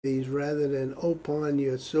these rather than open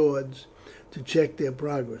your swords to check their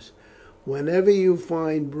progress. Whenever you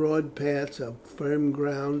find broad paths of firm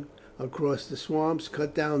ground across the swamps,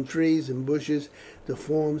 cut down trees and bushes to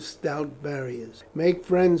form stout barriers. Make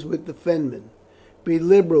friends with the Fenmen. Be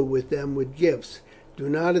liberal with them with gifts. Do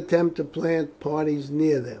not attempt to plant parties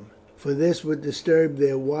near them, for this would disturb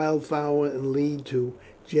their wildfowl and lead to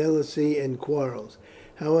jealousy and quarrels.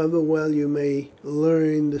 However well you may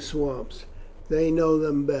learn the swamps, they know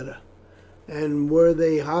them better, and were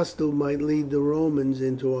they hostile might lead the Romans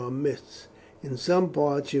into our midst. In some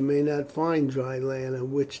parts you may not find dry land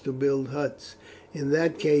on which to build huts. In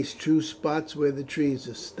that case choose spots where the trees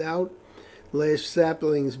are stout, lash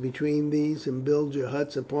saplings between these, and build your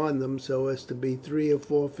huts upon them so as to be 3 or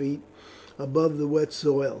 4 feet above the wet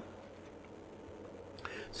soil.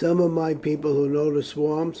 Some of my people who know the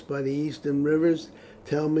swamps by the eastern rivers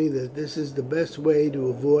tell me that this is the best way to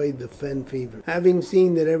avoid the fen fever." Having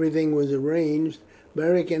seen that everything was arranged,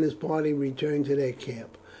 Beric and his party returned to their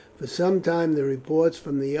camp. For some time the reports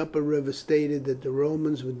from the upper river stated that the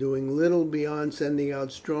Romans were doing little beyond sending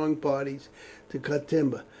out strong parties to cut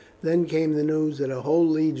timber. Then came the news that a whole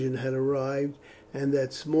legion had arrived, and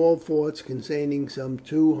that small forts containing some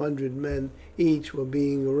 200 men each were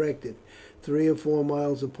being erected, 3 or 4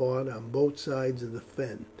 miles apart, on both sides of the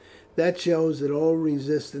fen. "That shows that all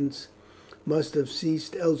resistance must have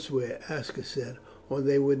ceased elsewhere," Aska said, "or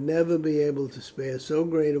they would never be able to spare so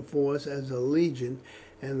great a force as a legion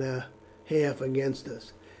and a half against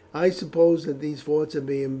us. I suppose that these forts are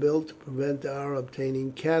being built to prevent our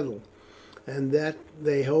obtaining cattle, and that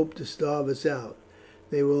they hope to starve us out.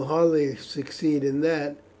 They will hardly succeed in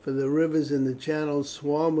that, for the rivers and the channels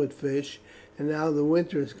swarm with fish, and now the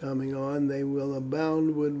winter is coming on they will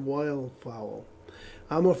abound with wildfowl."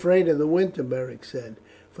 "I am afraid of the winter," Beric said,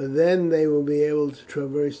 "for then they will be able to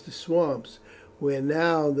traverse the swamps, where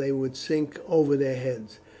now they would sink over their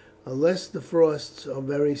heads." "Unless the frosts are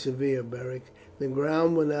very severe, Beric, the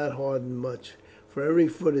ground will not harden much, for every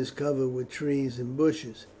foot is covered with trees and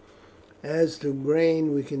bushes. As to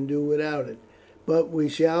grain we can do without it, but we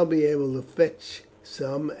shall be able to fetch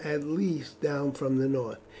some at least down from the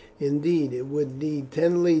north. Indeed, it would need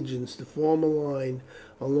 10 legions to form a line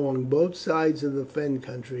along both sides of the Fen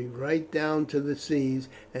country right down to the seas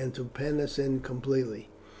and to pen us in completely."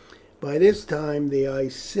 By this time the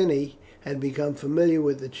Iceni had become familiar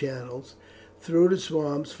with the channels through the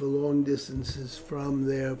swamps for long distances from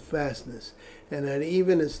their fastness, and had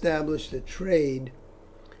even established a trade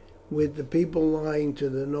with the people lying to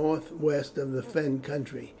the northwest of the Fen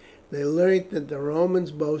country. They learnt that the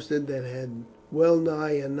Romans boasted that had well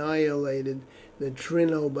nigh annihilated the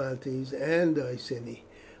Trinobantes and Iceni,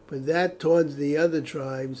 but that towards the other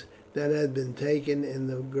tribes that had been taken in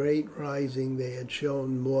the great rising they had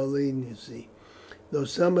shown more leniency, though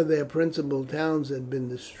some of their principal towns had been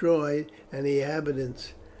destroyed and the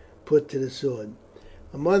inhabitants put to the sword.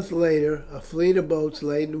 A month later a fleet of boats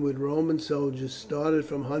laden with Roman soldiers started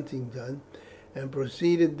from Huntingdon and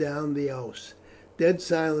proceeded down the Ouse. Dead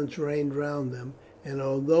silence reigned round them, and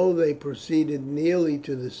although they proceeded nearly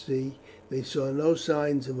to the sea they saw no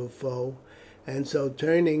signs of a foe, and so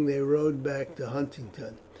turning they rowed back to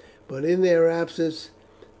Huntingdon. But in their absence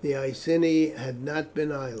the Iceni had not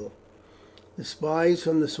been idle. The spies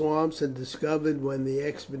from the swamps had discovered when the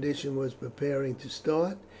expedition was preparing to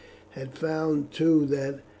start, had found too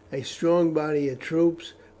that a strong body of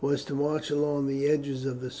troops was to march along the edges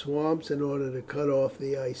of the swamps in order to cut off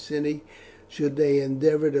the Iceni should they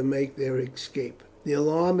endeavour to make their escape. The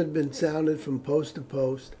alarm had been sounded from post to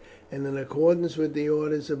post, and in accordance with the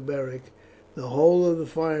orders of Beric, the whole of the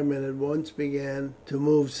firemen at once began to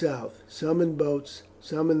move south, some in boats,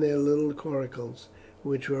 some in their little coracles,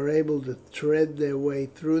 which were able to thread their way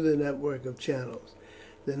through the network of channels.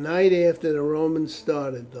 The night after the Romans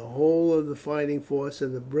started, the whole of the fighting force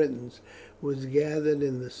of the Britons was gathered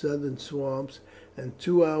in the southern swamps, and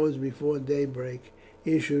 2 hours before daybreak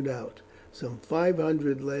issued out, some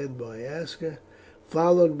 500 led by Aska,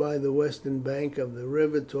 followed by the western bank of the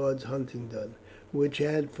river towards Huntingdon, which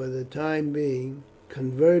had for the time being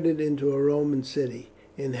converted into a Roman city,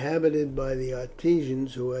 inhabited by the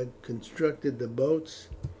artisans who had constructed the boats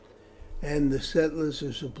and the settlers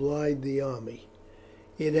who supplied the army.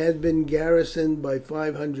 It had been garrisoned by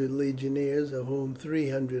 500 legionaries, of whom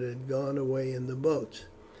 300 had gone away in the boats.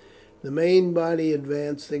 The main body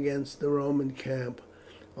advanced against the Roman camp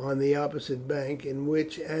on the opposite bank, in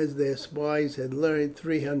which, as their spies had learnt,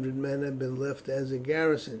 300 men had been left as a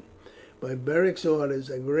garrison. By Beric's orders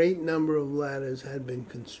a great number of ladders had been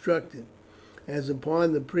constructed. As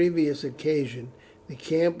upon the previous occasion, The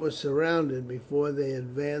camp was surrounded before they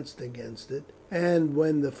advanced against it, and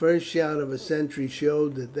when the first shout of a sentry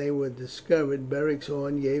showed that they were discovered, Beric's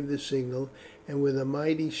horn gave the signal, and with a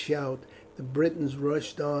mighty shout the Britons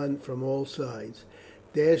rushed on from all sides.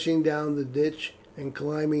 Dashing down the ditch and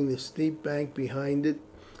climbing the steep bank behind it,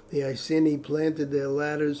 the Iceni planted their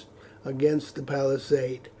ladders against the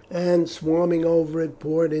palisade, and swarming over it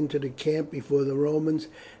poured into the camp before the Romans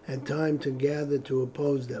had time to gather to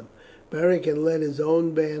oppose them. Beric had led his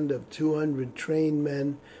own band of 200 trained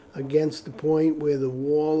men against the point where the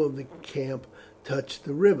wall of the camp touched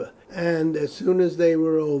the river, and as soon as they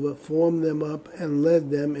were over, formed them up and led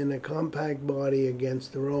them in a compact body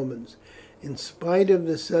against the Romans. In spite of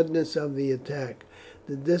the suddenness of the attack,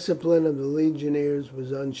 the discipline of the legionaries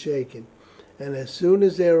was unshaken, and as soon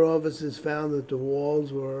as their officers found that the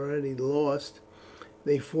walls were already lost,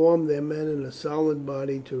 they formed their men in a solid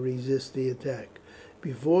body to resist the attack.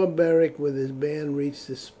 Before Beric with his band reached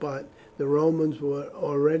the spot, the Romans were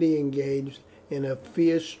already engaged in a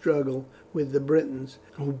fierce struggle with the Britons,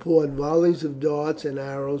 who poured volleys of darts and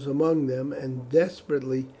arrows among them, and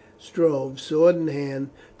desperately strove, sword in hand,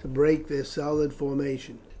 to break their solid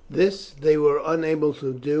formation. This they were unable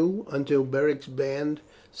to do until Beric's band,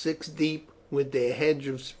 6 deep, with their hedge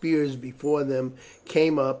of spears before them,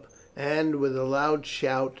 came up, and with a loud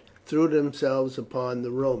shout threw themselves upon the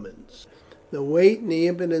Romans. The weight and the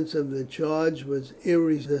impotence of the charge was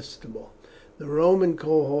irresistible. The Roman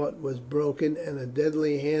cohort was broken, and a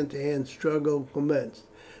deadly hand-to-hand struggle commenced.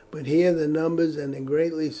 But here the numbers and the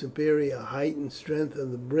greatly superior height and strength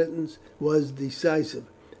of the Britons was decisive,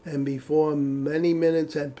 and before many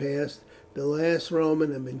minutes had passed, the last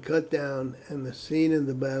Roman had been cut down, and the scene of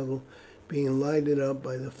the battle being lighted up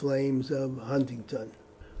by the flames of Huntingdon.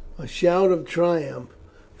 A shout of triumph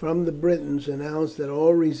from the Britons announced that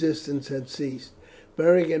all resistance had ceased.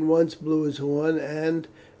 Beric at once blew his horn, and,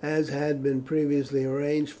 as had been previously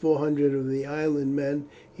arranged, 400 of the island men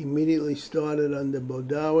immediately started under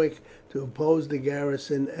Boduoc to oppose the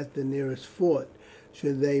garrison at the nearest fort,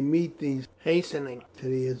 should they meet these hastening to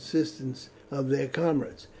the assistance of their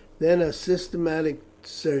comrades. Then a systematic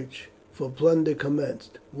search for plunder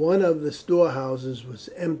commenced. One of the storehouses was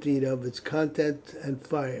emptied of its contents and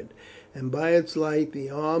fired, and by its light the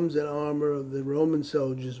arms and armour of the Roman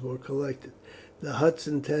soldiers were collected, the huts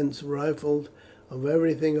and tents rifled of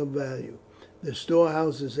everything of value, the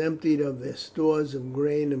storehouses emptied of their stores of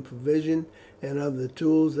grain and provision, and of the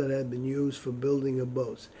tools that had been used for building of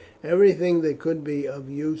boats. Everything that could be of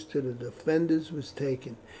use to the defenders was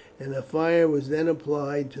taken, and a fire was then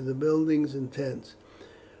applied to the buildings and tents.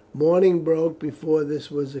 Morning broke before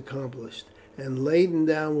this was accomplished, and laden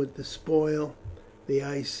down with the spoil, the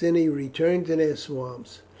Iceni returned to their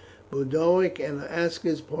swamps, Boduoc and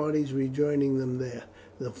Aska's parties rejoining them there.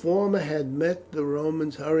 The former had met the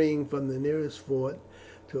Romans hurrying from the nearest fort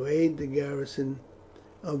to aid the garrison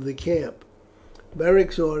of the camp.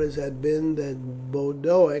 Beric's orders had been that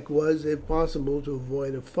Boduoc was, if possible, to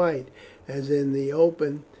avoid a fight, as in the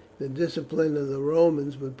open the discipline of the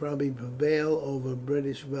Romans would probably prevail over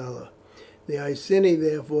British valour. The Iceni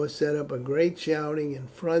therefore set up a great shouting in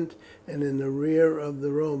front and in the rear of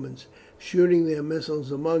the Romans, shooting their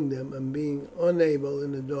missiles among them, and being unable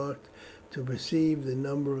in the dark to perceive the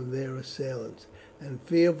number of their assailants, and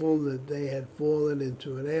fearful that they had fallen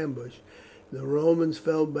into an ambush, the Romans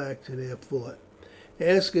fell back to their fort.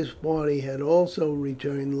 Aska's party had also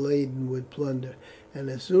returned laden with plunder, and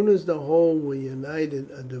as soon as the whole were united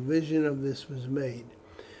a division of this was made.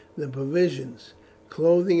 The provisions,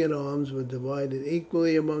 clothing and arms were divided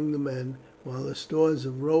equally among the men, while the stores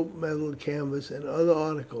of rope, metal, canvas, and other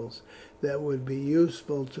articles that would be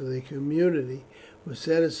useful to the community were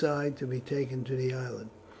set aside to be taken to the island.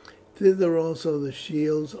 Thither also the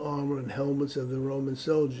shields, armour, and helmets of the Roman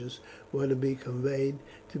soldiers were to be conveyed,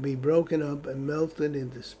 to be broken up and melted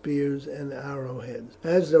into spears and arrowheads.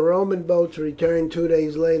 As the Roman boats returned 2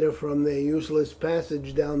 days later from their useless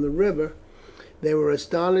passage down the river, they were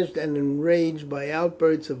astonished and enraged by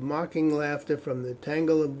outbursts of mocking laughter from the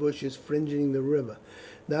tangle of bushes fringing the river.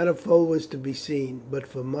 Not a foe was to be seen, but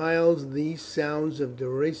for miles these sounds of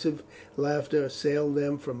derisive laughter assailed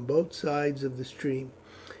them from both sides of the stream.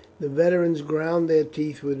 The veterans ground their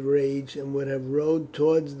teeth with rage, and would have rowed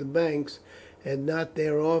towards the banks had not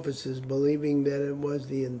their officers, believing that it was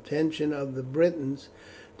the intention of the Britons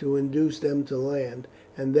to induce them to land,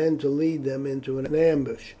 and then to lead them into an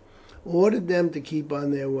ambush, ordered them to keep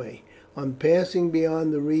on their way. On passing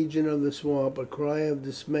beyond the region of the swamp a cry of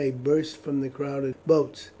dismay burst from the crowded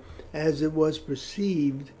boats, as it was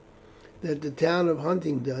perceived that the town of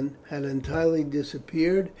Huntingdon had entirely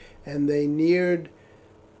disappeared, and they neared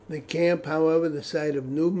The camp, however, the sight of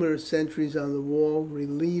numerous sentries on the wall,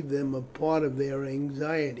 relieved them of part of their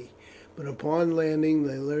anxiety; but upon landing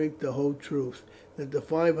they learnt the whole truth, that the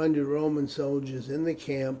 500 Roman soldiers in the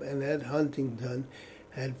camp and at Huntingdon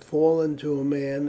had fallen to a man.